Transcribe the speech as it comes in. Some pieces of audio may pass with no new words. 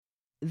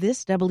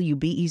This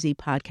WBEZ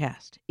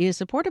podcast is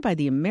supported by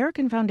the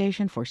American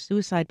Foundation for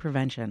Suicide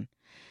Prevention.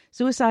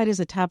 Suicide is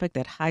a topic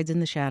that hides in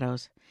the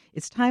shadows.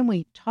 It's time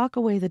we talk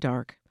away the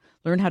dark,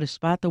 learn how to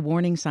spot the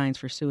warning signs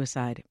for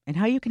suicide, and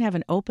how you can have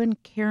an open,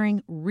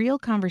 caring, real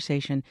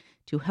conversation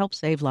to help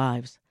save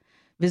lives.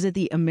 Visit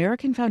the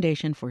American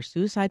Foundation for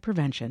Suicide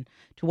Prevention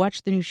to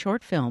watch the new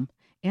short film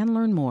and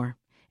learn more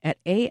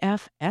at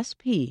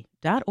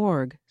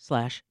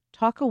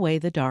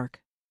afsp.org/talkawaythedark.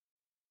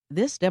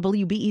 This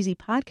WBEZ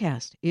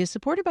podcast is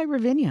supported by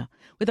Ravinia,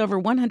 with over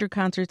 100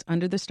 concerts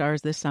under the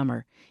stars this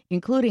summer,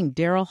 including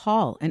Daryl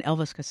Hall and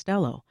Elvis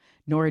Costello,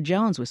 Norah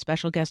Jones with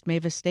special guest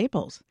Mavis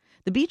Staples,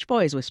 the Beach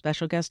Boys with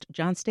special guest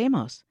John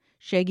Stamos,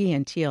 Shaggy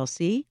and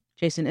TLC,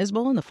 Jason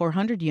Isbell and the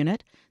 400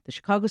 Unit, the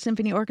Chicago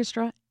Symphony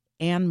Orchestra,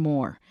 and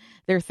more.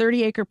 Their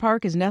 30-acre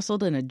park is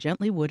nestled in a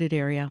gently wooded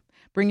area.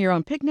 Bring your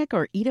own picnic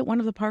or eat at one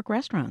of the park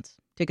restaurants.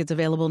 Tickets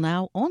available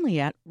now only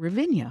at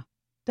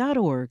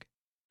ravinia.org.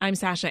 I'm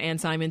Sasha Ann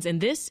Simons,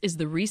 and this is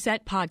the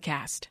Reset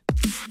Podcast.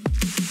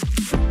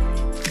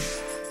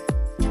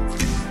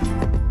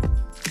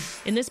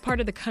 In this part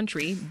of the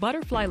country,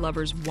 butterfly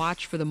lovers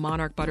watch for the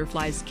monarch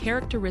butterfly's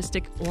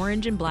characteristic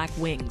orange and black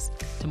wings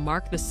to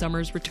mark the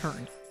summer's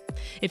return.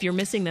 If you're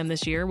missing them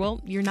this year,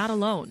 well, you're not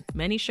alone.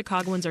 Many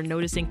Chicagoans are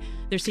noticing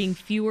they're seeing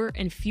fewer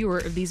and fewer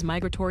of these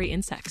migratory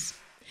insects.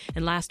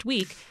 And last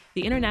week,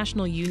 the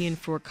International Union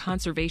for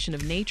Conservation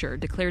of Nature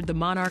declared the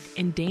monarch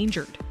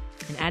endangered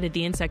and added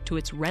the insect to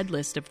its red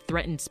list of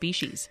threatened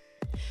species.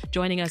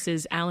 Joining us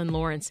is Alan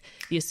Lawrence,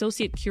 the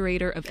Associate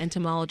Curator of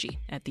Entomology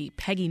at the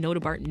Peggy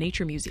Notebart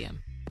Nature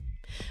Museum.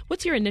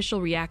 What's your initial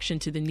reaction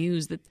to the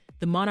news that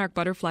the monarch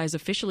butterfly is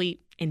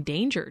officially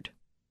endangered?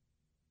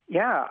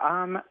 Yeah,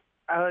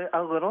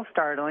 a little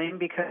startling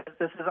because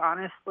this is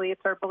honestly,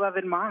 it's our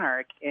beloved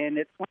monarch, and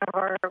it's one of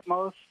our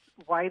most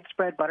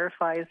widespread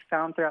butterflies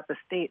found throughout the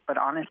state, but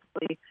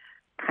honestly,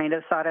 kind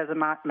of saw it as a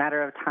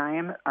matter of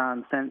time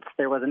since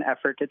there was an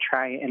effort to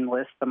try and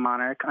list the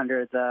monarch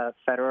under the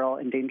Federal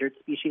Endangered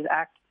Species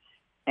Act,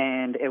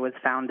 and it was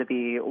found to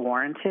be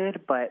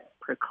warranted but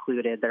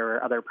precluded. There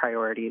were other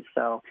priorities,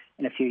 so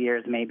in a few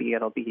years maybe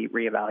it'll be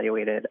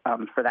reevaluated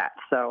for that.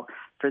 So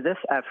for this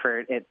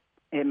effort, it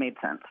made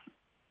sense.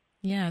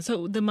 Yeah,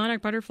 so the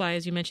monarch butterfly,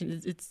 as you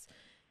mentioned, it's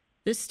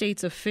this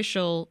state's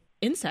official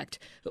insect.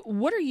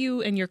 What are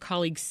you and your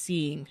colleagues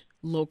seeing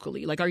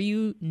locally? Like, are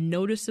you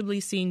noticeably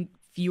seeing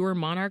fewer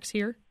monarchs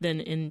here than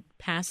in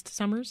past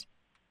summers?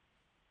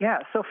 Yeah,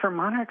 so for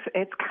monarchs,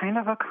 it's kind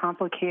of a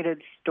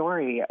complicated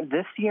story.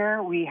 This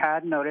year, we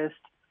had noticed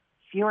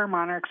fewer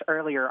monarchs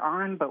earlier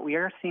on, but we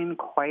are seeing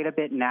quite a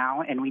bit now,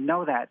 and we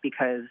know that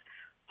because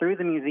through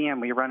the museum,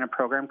 we run a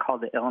program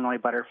called the Illinois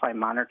Butterfly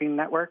Monitoring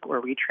Network,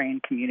 where we train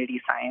community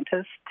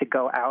scientists to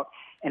go out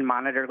and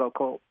monitor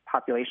local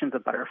populations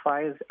of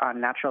butterflies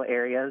on natural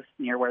areas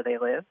near where they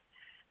live.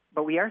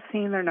 But we are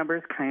seeing their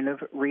numbers kind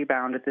of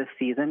rebound at this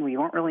season. We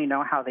won't really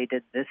know how they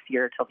did this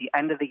year till the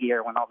end of the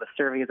year when all the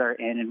surveys are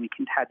in and we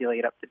can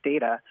tabulate up the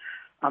data.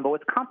 But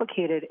what's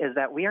complicated is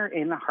that we are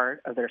in the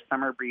heart of their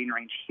summer breeding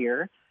range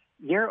here.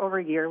 Year over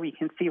year, we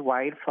can see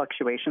wide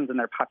fluctuations in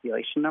their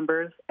population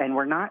numbers, and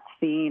we're not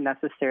seeing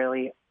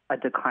necessarily a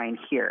decline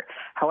here.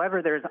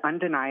 However, there's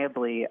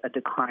undeniably a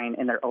decline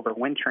in their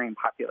overwintering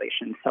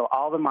population. So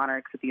all the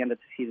monarchs at the end of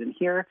the season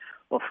here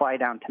will fly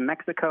down to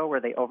Mexico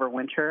where they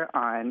overwinter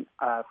on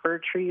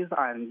fir trees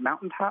on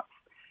mountaintops.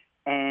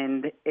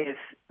 And if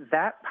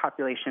that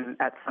population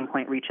at some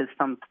point reaches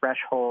some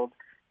threshold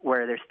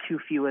where there's too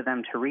few of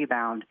them to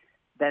rebound,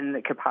 then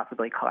it could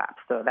possibly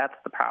collapse. So that's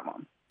the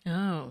problem.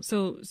 Oh,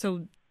 so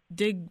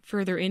dig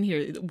further in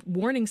here.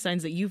 Warning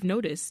signs that you've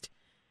noticed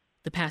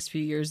the past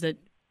few years that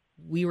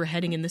we were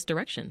heading in this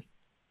direction.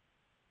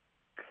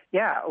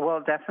 Yeah,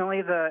 well,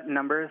 definitely the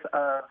numbers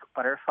of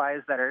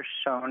butterflies that are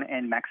shown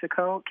in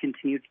Mexico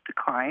continue to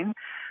decline.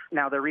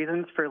 Now, the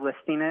reasons for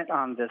listing it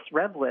on this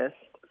red list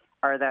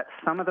are that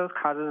some of those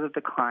causes of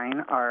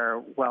decline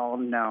are well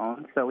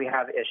known. So we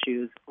have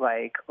issues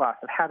like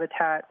loss of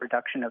habitat,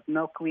 reduction of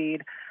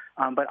milkweed,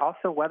 but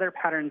also weather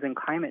patterns and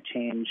climate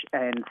change.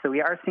 And so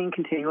we are seeing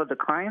continual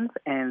declines,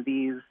 and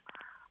these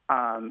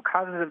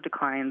causes of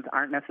declines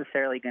aren't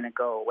necessarily going to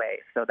go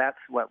away. So that's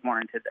what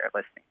warranted their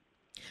listing.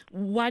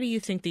 Why do you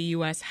think the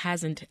U.S.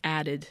 hasn't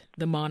added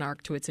the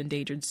monarch to its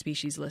endangered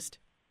species list?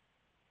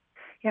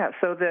 Yeah,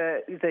 so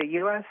the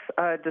U.S.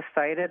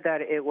 Decided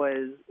that it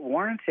was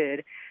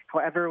warranted.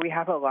 However, we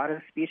have a lot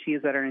of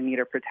species that are in need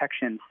of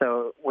protection.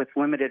 So with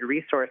limited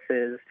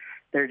resources,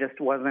 there just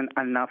wasn't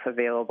enough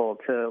available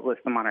to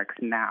list the monarchs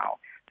now.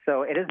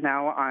 So it is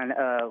now on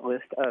a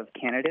list of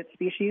candidate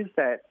species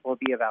that will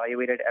be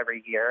evaluated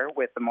every year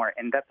with a more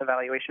in-depth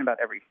evaluation about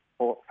every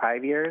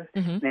 5 years.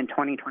 Mm-hmm. And in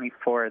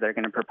 2024, they're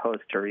going to propose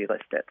to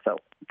relist it, to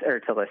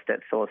list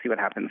it. So we'll see what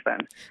happens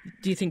then.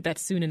 Do you think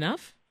that's soon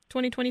enough,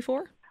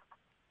 2024?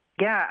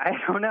 Yeah, I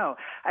don't know.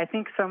 I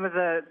think some of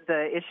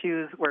the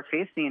issues we're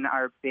facing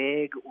are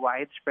big,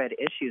 widespread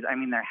issues. I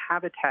mean, their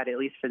habitat, at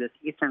least for this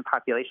eastern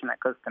population that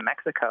goes to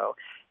Mexico,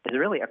 is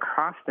really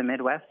across the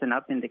Midwest and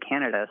up into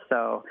Canada.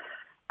 So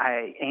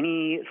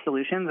Any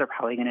solutions are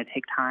probably going to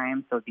take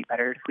time, so it'd be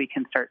better if we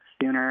can start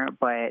sooner,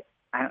 but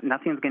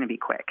nothing's going to be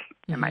quick,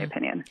 in my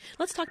opinion.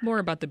 Let's talk more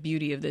about the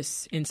beauty of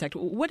this insect.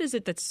 What is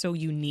it that's so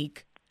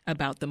unique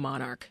about the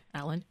monarch,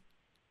 Alan?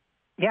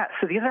 Yeah,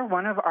 so these are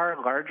one of our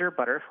larger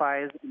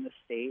butterflies in the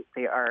state.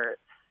 They are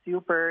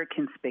super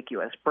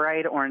conspicuous,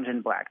 bright orange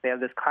and black. They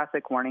have this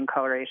classic warning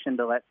coloration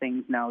to let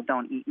things know,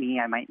 don't eat me,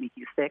 I might make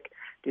you sick,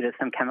 due to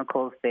some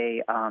chemicals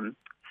they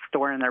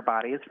store in their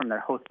bodies from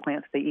their host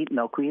plants. They eat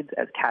milkweeds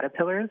as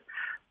caterpillars.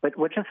 But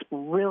what's just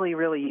really,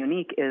 really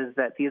unique is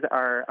that these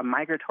are a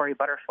migratory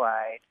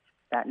butterfly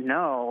that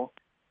know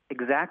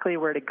exactly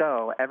where to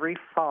go every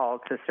fall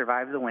to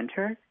survive the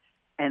winter.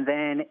 And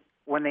then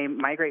when they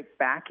migrate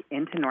back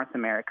into North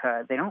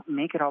America, they don't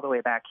make it all the way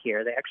back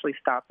here. They actually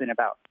stop in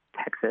about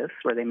Texas,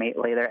 where they may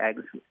lay their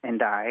eggs and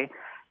die.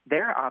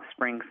 Their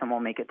offspring, some will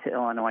make it to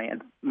Illinois,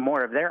 and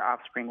more of their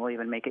offspring will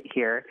even make it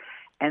here.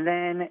 And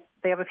then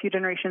they have a few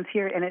generations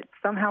here, and it's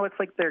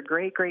like their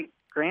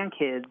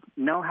great-great-grandkids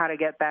know how to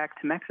get back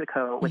to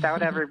Mexico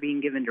without ever being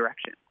given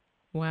directions.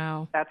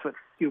 Wow. That's what's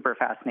super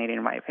fascinating,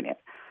 in my opinion.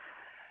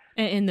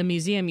 In the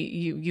museum,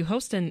 you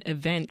host an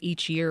event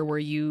each year where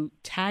you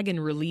tag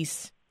and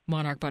release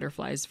monarch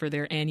butterflies for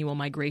their annual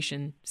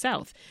migration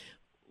south.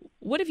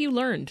 What have you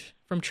learned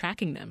from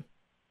tracking them?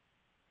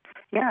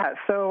 Yeah,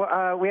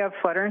 so we have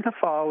Flutter into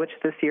Fall, which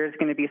this year is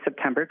going to be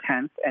September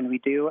 10th, and we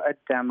do a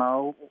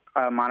demo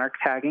monarch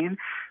tagging,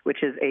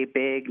 which is a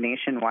big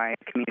nationwide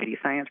community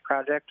science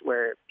project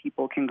where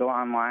people can go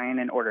online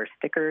and order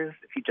stickers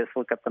if you just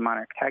look up the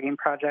Monarch Tagging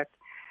Project.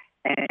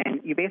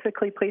 And you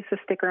basically place a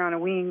sticker on a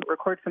wing,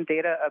 record some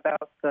data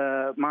about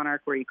the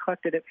monarch, where you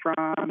collected it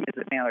from, is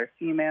it male or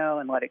female,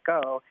 and let it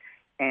go.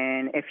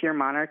 And if your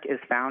monarch is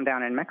found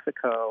down in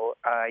Mexico,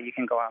 you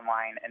can go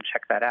online and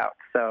check that out.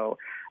 So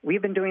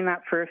we've been doing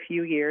that for a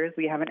few years.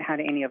 We haven't had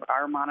any of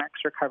our monarchs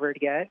recovered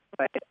yet,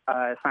 but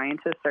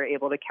scientists are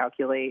able to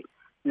calculate,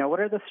 what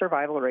are the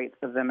survival rates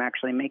of them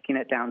actually making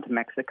it down to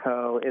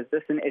Mexico? Is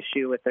this an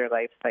issue with their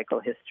life cycle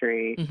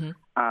history?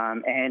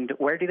 And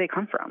where do they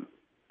come from?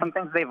 Some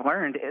things they've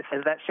learned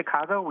is that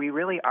Chicago, we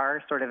really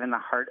are sort of in the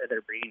heart of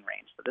their breeding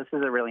range. So this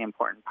is a really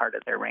important part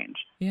of their range.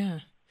 Yeah.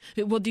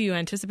 Well, do you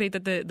anticipate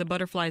that the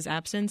butterfly's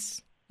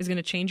absence is going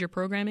to change your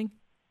programming?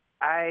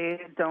 I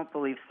don't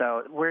believe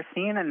so. We're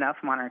seeing enough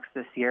monarchs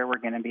this year. We're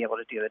going to be able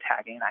to do the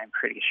tagging, I'm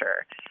pretty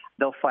sure.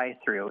 They'll fly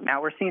through.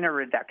 Now, we're seeing a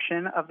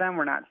reduction of them.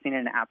 We're not seeing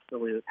an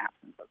absolute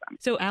absence of them.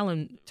 So,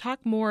 Alan, talk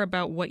more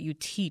about what you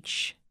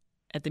teach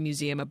at the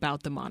museum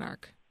about the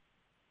monarch.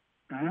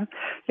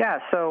 Yeah,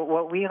 so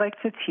what we like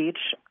to teach,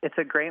 it's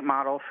a great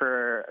model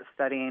for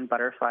studying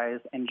butterflies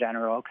in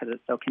general because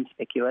it's so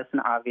conspicuous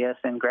and obvious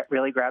and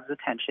really grabs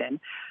attention.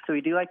 So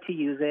we do like to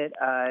use it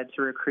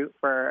to recruit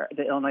for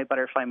the Illinois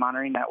Butterfly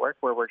Monitoring Network,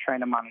 where we're trying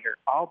to monitor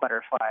all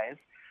butterflies.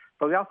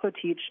 But we also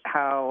teach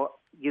how,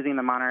 using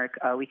the monarch,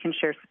 we can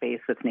share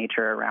space with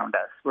nature around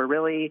us. We're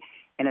really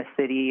in a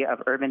city of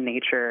urban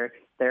nature.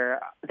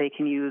 They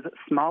can use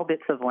small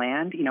bits of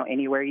land,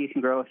 anywhere you can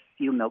grow a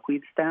few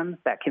milkweed stems.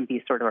 That can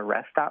be sort of a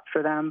rest stop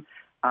for them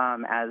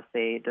as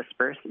they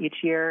disperse each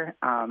year.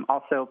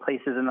 Also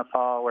places in the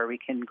fall where we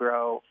can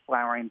grow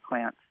flowering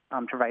plants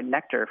to provide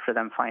nectar for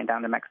them flying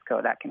down to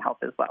Mexico. That can help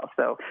as well.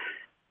 So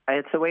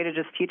it's a way to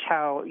just teach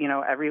how,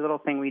 every little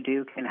thing we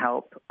do can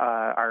help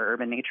our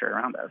urban nature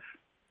around us.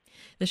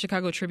 The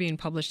Chicago Tribune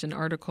published an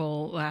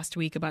article last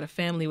week about a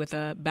family with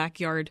a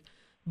backyard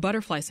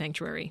butterfly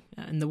sanctuary.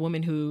 And the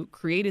woman who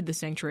created the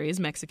sanctuary is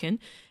Mexican,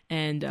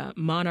 and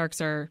monarchs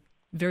are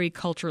very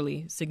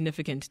culturally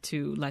significant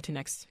to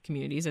Latinx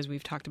communities, as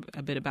we've talked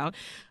a bit about.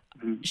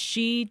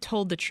 She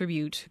told the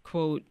Tribune,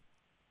 quote,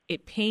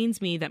 "It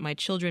pains me that my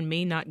children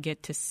may not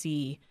get to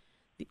see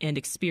and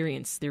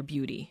experience their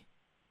beauty."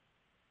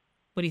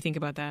 What do you think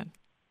about that?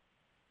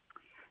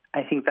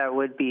 I think that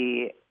would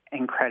be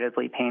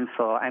incredibly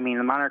painful. I mean,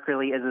 the monarch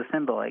really is a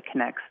symbol. It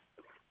connects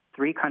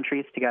 3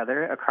 countries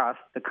together across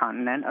the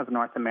continent of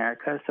North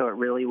America, so it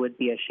really would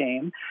be a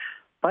shame.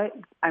 But,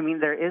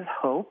 there is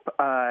hope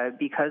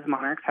because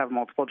monarchs have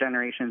multiple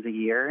generations a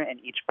year and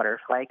each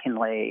butterfly can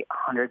lay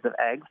hundreds of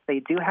eggs. They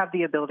do have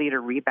the ability to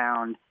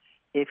rebound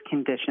if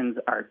conditions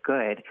are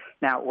good.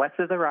 Now, west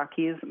of the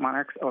Rockies,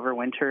 monarchs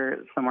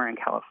overwinter somewhere in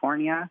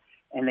California,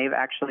 and they've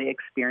actually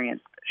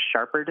experienced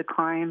sharper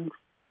declines.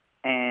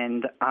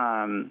 And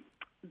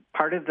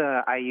part of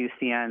the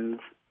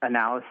IUCN's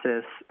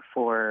analysis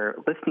for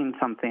listing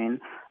something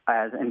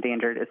as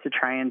endangered is to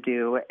try and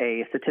do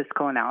a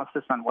statistical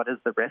analysis on what is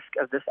the risk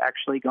of this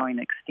actually going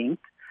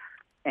extinct.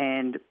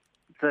 And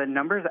the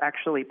numbers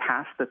actually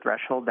passed the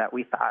threshold that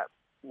we thought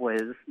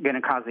was going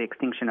to cause the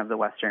extinction of the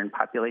Western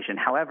population.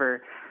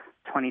 However,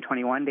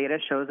 2021 data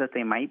shows that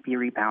they might be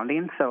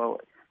rebounding. So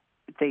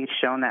they've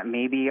shown that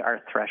maybe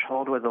our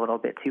threshold was a little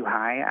bit too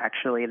high.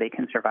 Actually, they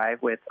can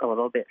survive with a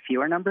little bit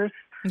fewer numbers.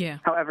 Yeah.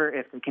 However,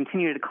 if they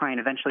continue to decline,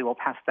 eventually we'll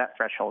pass that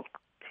threshold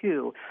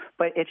too.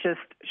 But it just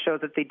shows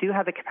that they do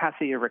have the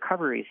capacity of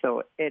recovery.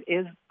 So it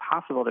is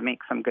possible to make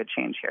some good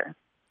change here.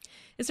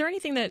 Is there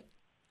anything that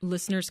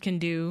listeners can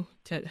do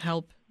to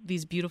help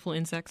these beautiful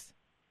insects?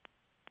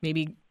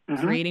 Maybe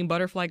creating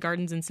butterfly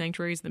gardens and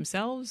sanctuaries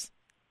themselves?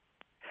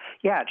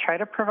 Yeah, try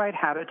to provide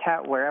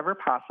habitat wherever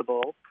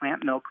possible.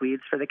 Plant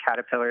milkweeds for the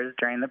caterpillars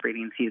during the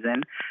breeding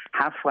season.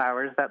 Have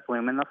flowers that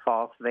bloom in the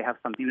fall so they have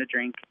something to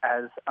drink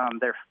as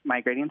they're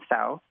migrating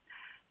south.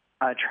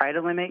 Try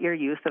to limit your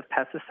use of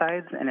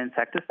pesticides and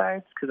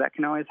insecticides because that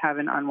can always have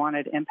an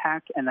unwanted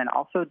impact. And then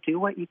also do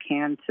what you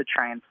can to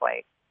try and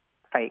fight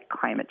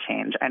climate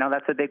change. I know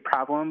that's a big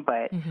problem,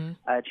 but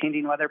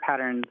changing weather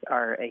patterns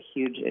are a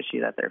huge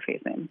issue that they're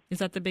facing. Is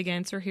that the big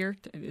answer here?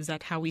 Is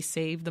that how we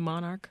save the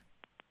monarch?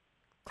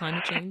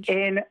 Climate change?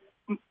 In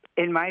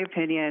my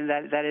opinion,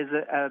 that is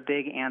a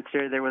big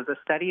answer. There was a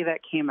study that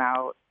came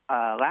out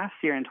last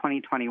year in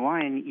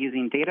 2021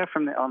 using data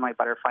from the Illinois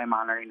Butterfly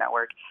Monitoring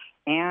Network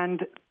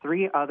and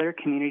 3 other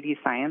community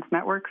science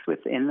networks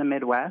within the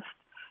Midwest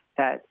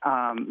that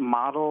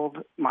modeled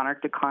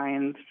monarch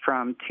declines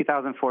from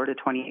 2004 to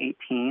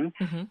 2018.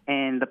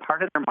 And the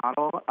part of their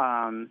model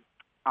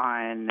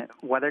on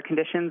weather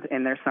conditions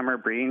in their summer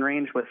breeding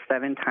range was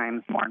 7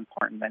 times more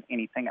important than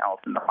anything else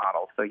in the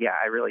model. So, yeah,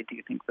 I really do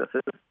think this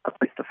is a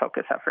place to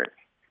focus effort.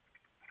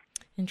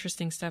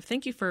 Interesting stuff.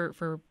 Thank you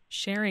for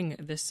sharing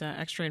this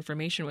extra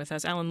information with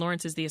us. Alan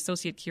Lawrence is the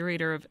Associate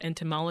Curator of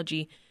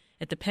Entomology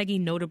at the Peggy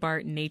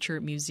Notebaert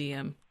Nature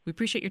Museum. We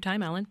appreciate your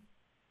time, Alan.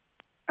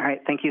 All right.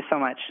 Thank you so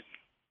much.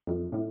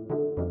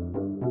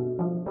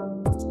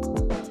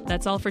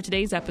 That's all for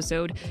today's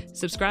episode.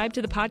 Subscribe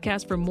to the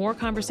podcast for more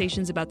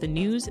conversations about the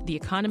news, the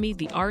economy,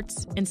 the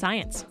arts, and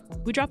science.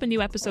 We drop a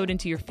new episode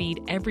into your feed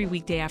every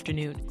weekday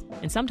afternoon,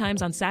 and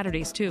sometimes on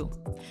Saturdays, too.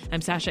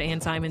 I'm Sasha Ann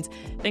Simons.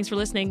 Thanks for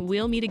listening.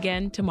 We'll meet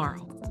again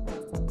tomorrow.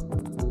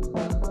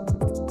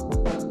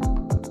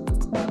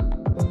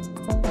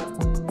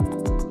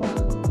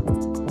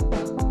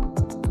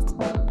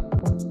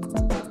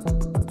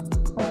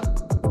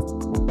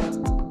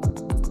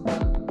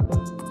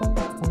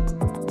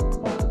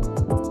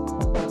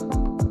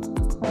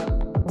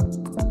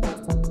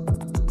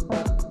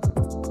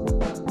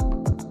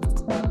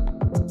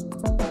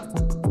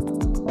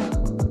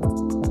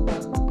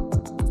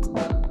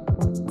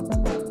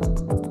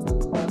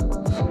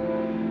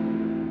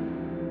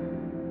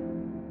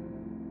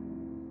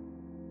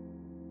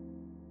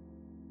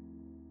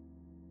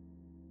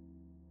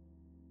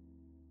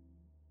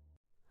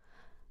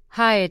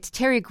 Hi, it's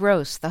Terry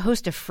Gross, the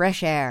host of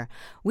Fresh Air.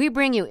 We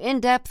bring you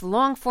in-depth,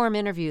 long-form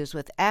interviews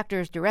with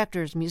actors,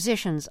 directors,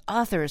 musicians,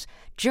 authors,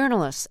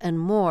 journalists, and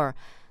more.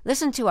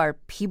 Listen to our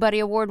Peabody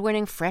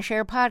Award-winning Fresh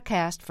Air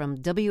podcast from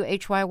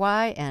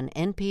WHYY and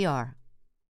NPR.